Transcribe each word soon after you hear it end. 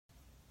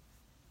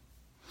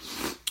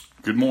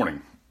Good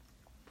morning.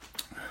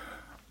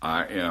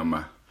 I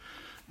am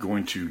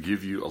going to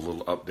give you a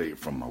little update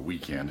from my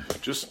weekend,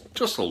 just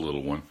a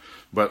little one,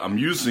 but I'm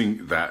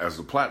using that as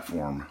a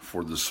platform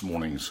for this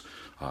morning's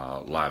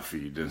live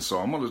feed. And so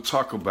I'm going to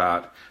talk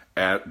about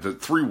the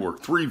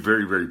three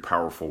very, very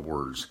powerful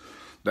words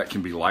that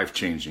can be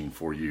life-changing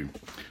for you.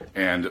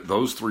 And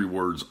those three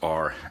words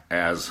are,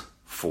 as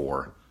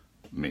for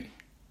me.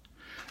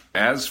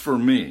 As for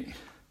me.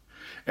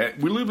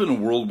 We live in a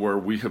world where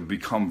we have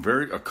become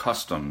very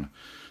accustomed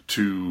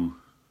to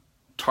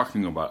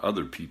talking about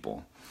other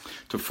people,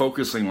 to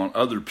focusing on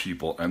other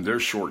people and their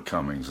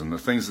shortcomings and the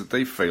things that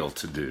they fail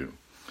to do.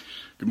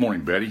 Good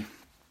morning, Betty.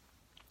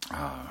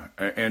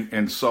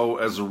 And so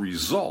as a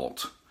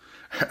result,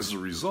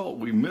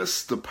 we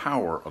miss the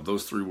power of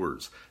those three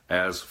words,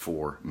 as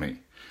for me.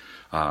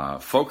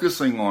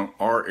 Focusing on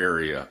our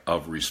area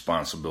of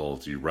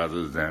responsibility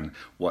rather than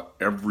what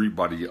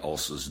everybody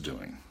else is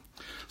doing.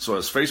 So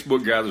as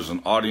Facebook gathers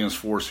an audience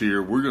for us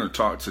here, we're going to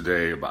talk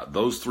today about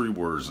those three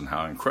words and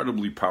how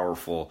incredibly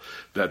powerful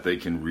that they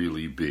can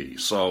really be.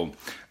 So,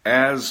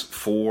 as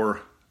for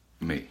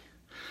me.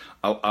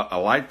 I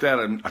like that,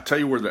 and I'll tell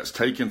you where that's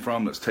taken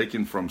from. That's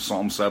taken from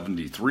Psalm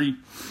 73.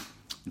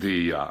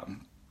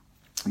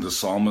 The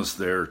psalmist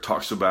there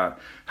talks about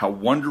how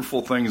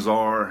wonderful things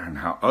are and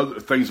how other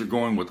things are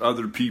going with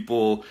other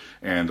people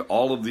and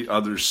all of the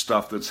other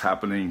stuff that's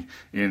happening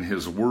in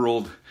his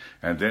world.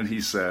 And then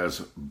he says,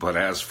 but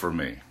as for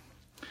me.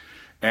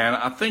 And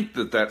I think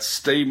that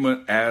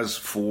statement, as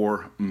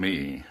for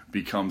me,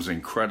 becomes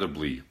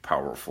incredibly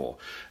powerful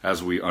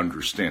as we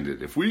understand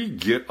it. If we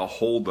get a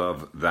hold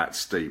of that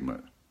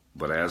statement,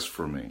 but as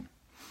for me,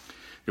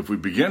 if we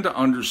begin to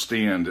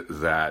understand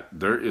that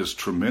there is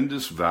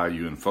tremendous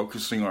value in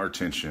focusing our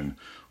attention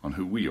on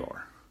who we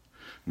are,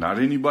 not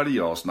anybody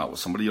else, not what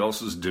somebody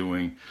else is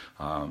doing,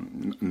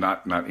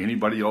 not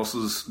anybody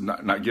else's,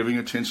 not giving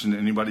attention to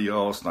anybody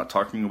else, not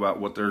talking about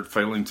what they're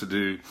failing to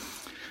do.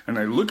 And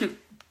I look at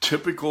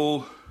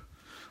typical,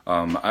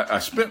 I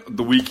spent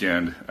the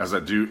weekend, as I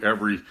do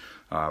every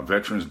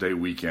Veterans Day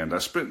weekend, I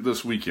spent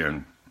this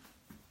weekend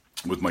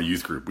with my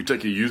youth group. We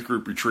take a youth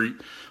group retreat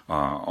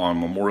on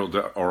Memorial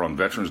Day or on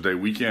Veterans Day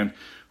weekend.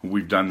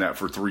 We've done that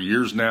for 3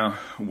 years now.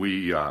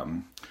 We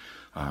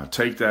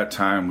take that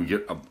time, we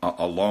get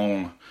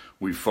alone,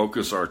 we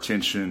focus our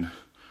attention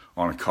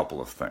on a couple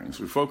of things.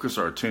 We focus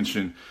our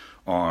attention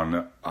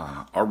on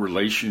our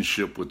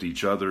relationship with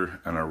each other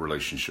and our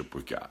relationship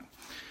with God.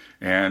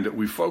 And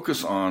we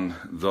focus on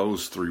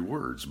those three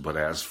words, but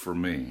as for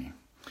me.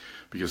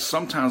 Because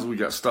sometimes we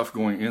got stuff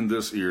going in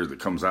this ear that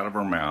comes out of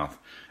our mouth,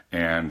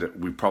 and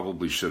we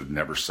probably should have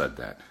never said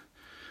that.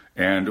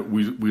 And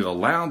we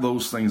allow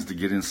those things to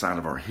get inside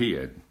of our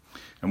head.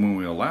 And when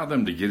we allow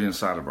them to get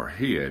inside of our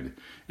head,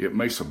 it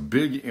makes a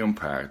big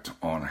impact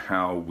on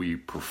how we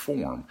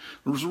perform.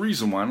 There's a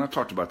reason why, and I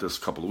talked about this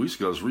a couple of weeks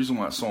ago, there's a reason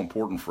why it's so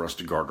important for us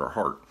to guard our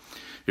heart.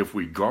 If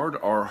we guard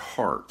our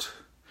heart,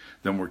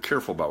 then we're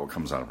careful about what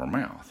comes out of our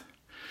mouth.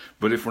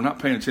 But if we're not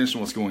paying attention to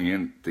what's going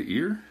in the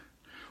ear,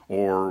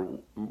 or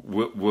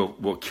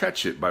we'll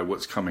catch it by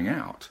what's coming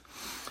out.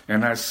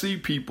 And I see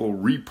people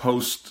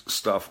repost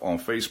stuff on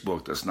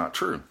Facebook that's not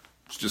true.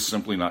 It's just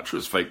simply not true.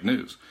 It's fake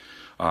news.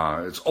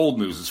 It's old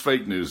news. It's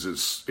fake news.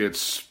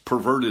 It's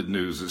perverted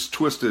news. It's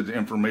twisted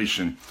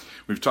information.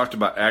 We've talked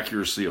about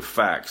accuracy of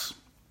facts.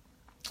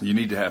 You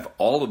need to have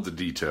all of the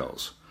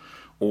details,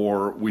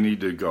 or we need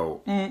to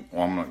go, well,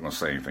 I'm not going to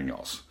say anything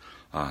else.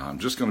 I'm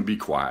just going to be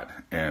quiet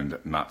and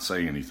not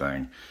say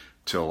anything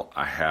till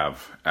I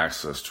have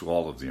access to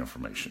all of the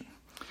information.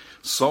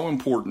 So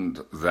important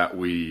that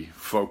we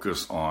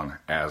focus on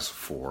as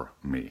for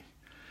me.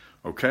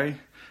 Okay?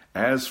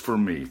 As for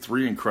me,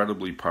 three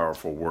incredibly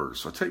powerful words.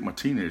 So I take my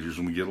teenagers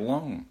and we get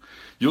along.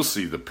 You'll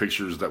see the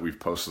pictures that we've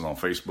posted on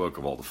Facebook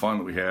of all the fun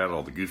that we had,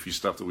 all the goofy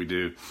stuff that we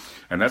do.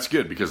 And that's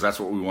good because that's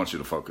what we want you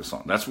to focus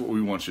on. That's what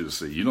we want you to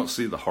see. You don't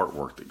see the heart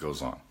work that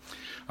goes on.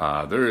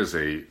 There's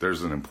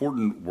an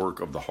important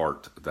work of the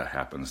heart that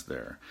happens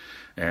there.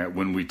 And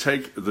when we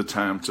take the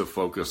time to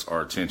focus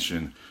our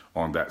attention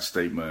on that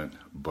statement,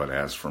 but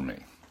as for me.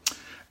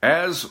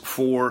 As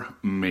for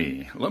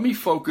me, let me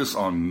focus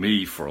on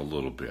me for a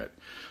little bit.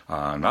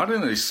 Not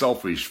in a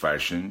selfish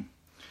fashion,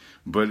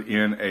 but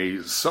in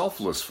a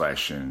selfless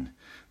fashion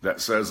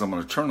that says I'm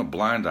going to turn a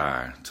blind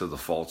eye to the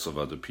faults of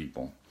other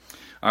people.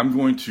 I'm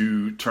going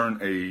to turn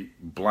a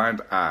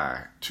blind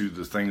eye to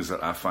the things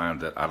that I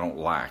find that I don't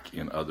like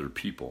in other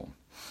people.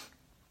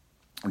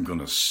 I'm going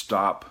to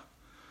stop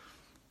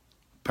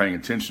paying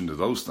attention to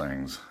those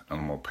things,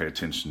 and I'm going to pay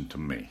attention to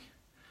me.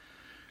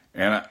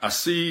 And I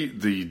see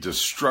the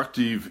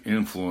destructive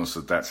influence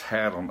that that's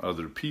had on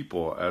other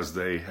people as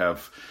they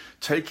have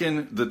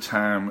taken the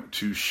time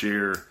to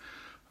share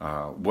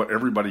what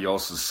everybody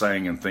else is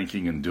saying and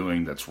thinking and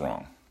doing that's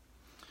wrong.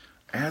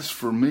 As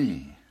for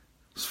me,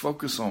 let's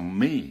focus on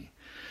me.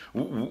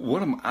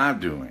 What am I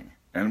doing?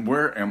 And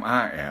where am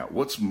I at?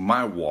 What's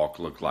my walk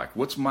look like?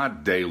 What's my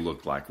day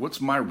look like?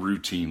 What's my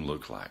routine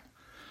look like?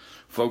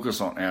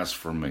 Focus on as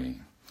for me.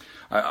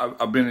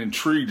 I've been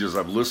intrigued as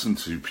I've listened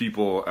to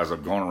people, as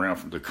I've gone around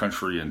from the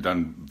country and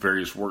done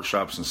various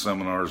workshops and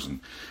seminars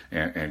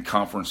and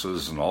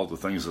conferences and all the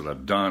things that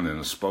I've done and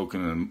have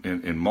spoken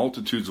in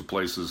multitudes of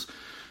places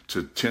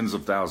to tens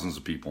of thousands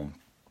of people,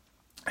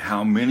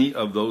 how many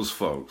of those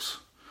folks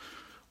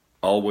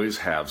always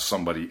have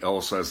somebody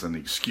else as an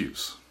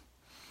excuse.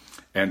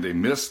 And they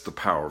miss the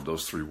power of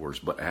those three words.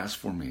 But as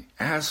for me,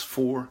 as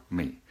for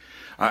me,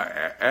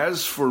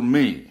 as for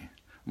me,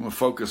 I'm going to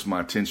focus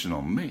my attention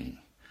on me.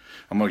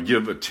 I'm going to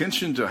give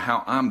attention to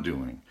how I'm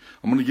doing.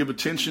 I'm going to give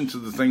attention to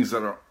the things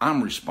that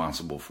I'm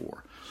responsible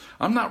for.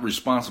 I'm not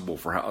responsible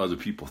for how other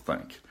people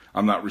think.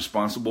 I'm not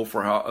responsible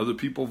for how other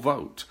people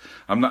vote.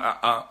 I'm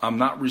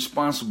not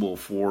responsible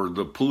for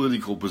the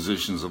political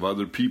positions of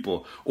other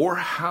people or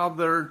how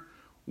their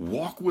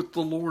walk with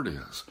the Lord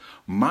is.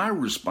 My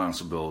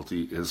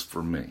responsibility is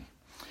for me.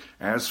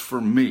 As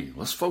for me,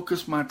 let's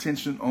focus my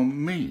attention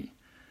on me.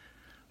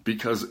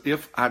 Because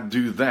if I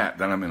do that,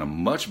 then I'm in a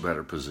much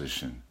better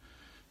position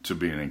to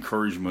be an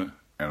encouragement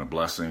and a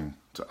blessing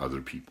to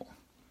other people.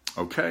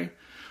 Okay?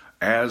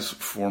 As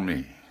for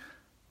me.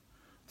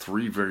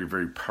 3 very,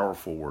 very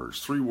powerful words.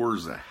 3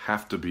 words that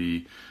have to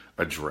be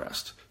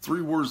addressed.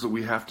 3 words that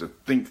we have to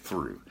think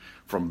through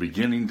from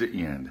beginning to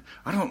end.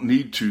 I don't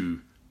need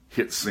to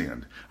hit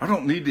send. I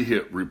don't need to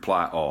hit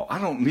reply all. I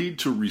don't need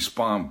to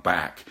respond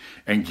back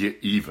and get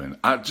even.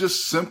 I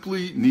just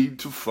simply need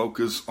to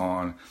focus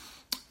on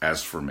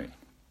as for me.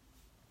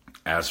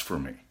 As for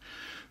me.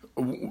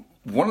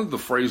 One of the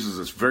phrases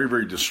that's very,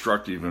 very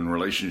destructive in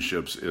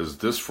relationships is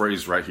this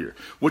phrase right here.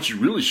 What you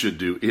really should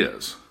do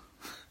is.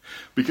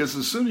 Because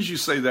as soon as you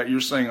say that,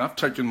 you're saying, I've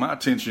taken my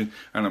attention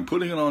and I'm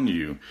putting it on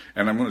you,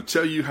 and I'm going to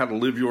tell you how to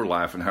live your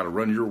life and how to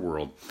run your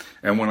world.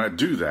 And when I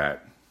do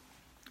that,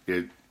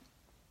 it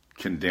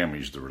can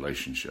damage the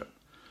relationship.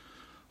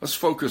 Let's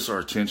focus our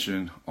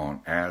attention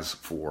on as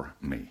for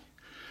me.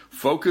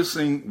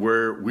 Focusing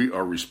where we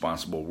are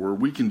responsible, where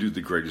we can do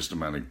the greatest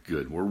amount of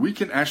good, where we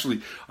can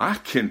I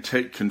can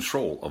take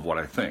control of what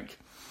I think.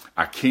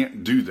 I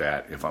can't do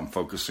that if I'm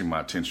focusing my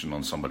attention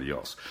on somebody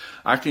else.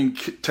 I can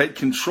take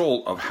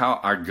control of how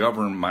I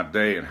govern my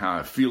day and how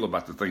I feel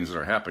about the things that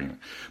are happening,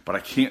 but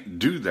I can't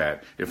do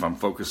that if I'm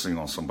focusing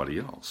on somebody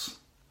else.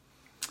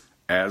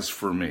 As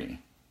for me,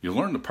 you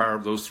learn the power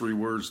of those 3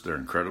 words. They're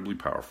incredibly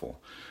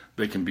powerful.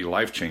 They can be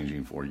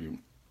life-changing for you.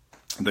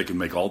 They can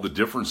make all the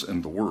difference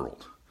in the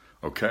world.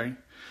 Okay?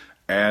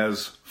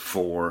 As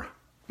for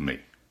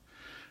me.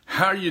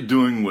 How are you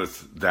doing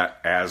with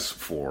that as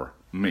for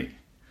me?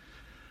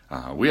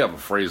 We have a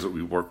phrase that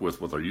we work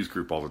with our youth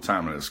group all the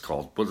time, and it's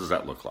called, what does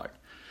that look like?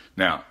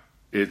 Now,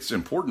 it's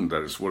important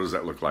that it's, what does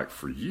that look like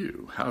for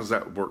you? How does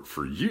that work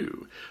for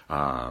you?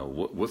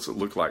 What's it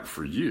look like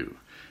for you?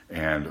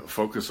 And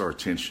focus our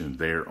attention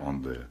there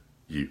on the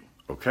you.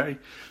 Okay?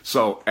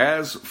 So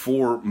as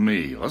for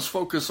me, let's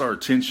focus our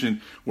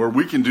attention where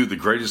we can do the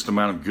greatest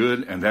amount of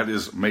good, and that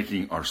is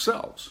making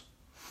ourselves,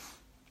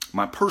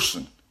 my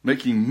person,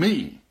 making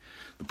me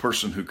the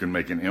person who can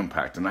make an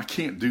impact. And I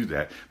can't do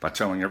that by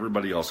telling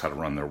everybody else how to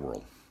run their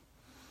world.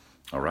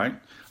 All right?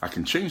 I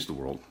can change the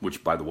world,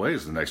 which, by the way,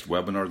 is the next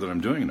webinar that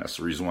I'm doing. And that's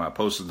the reason why I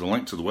posted the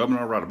link to the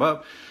webinar right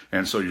above.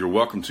 And so you're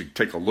welcome to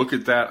take a look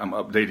at that. I'm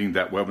updating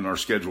that webinar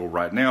schedule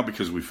right now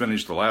because we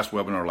finished the last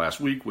webinar last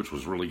week, which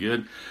was really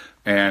good.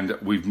 And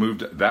we've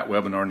moved that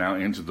webinar now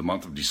into the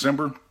month of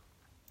December.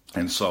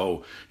 And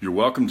so you're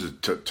welcome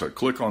to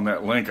click on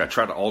that link. I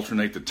try to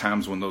alternate the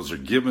times when those are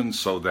given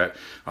so that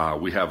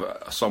we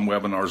have some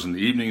webinars in the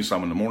evening,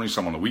 some in the morning,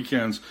 some on the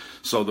weekends,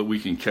 so that we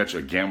can catch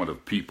a gamut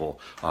of people.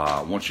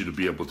 I want you to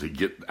be able to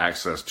get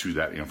access to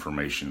that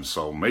information.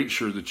 So make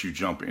sure that you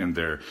jump in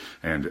there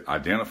and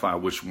identify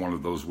which one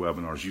of those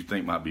webinars you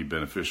think might be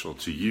beneficial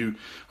to you.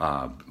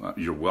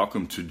 You're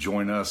welcome to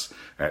join us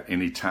at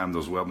any time.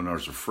 Those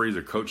webinars are free.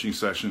 They're coaching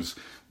sessions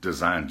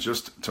designed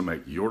just to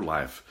make your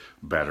life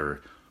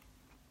better,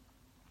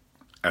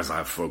 as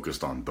I've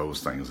focused on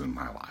those things in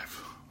my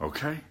life.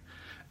 Okay?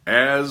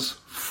 As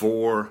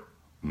for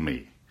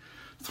me.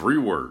 3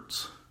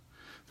 words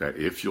that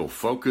if you'll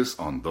focus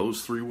on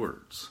those 3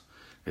 words,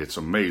 it's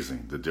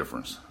amazing the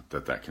difference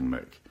that can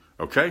make.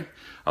 Okay?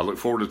 I look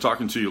forward to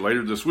talking to you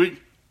later this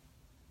week.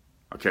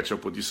 I'll catch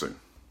up with you soon.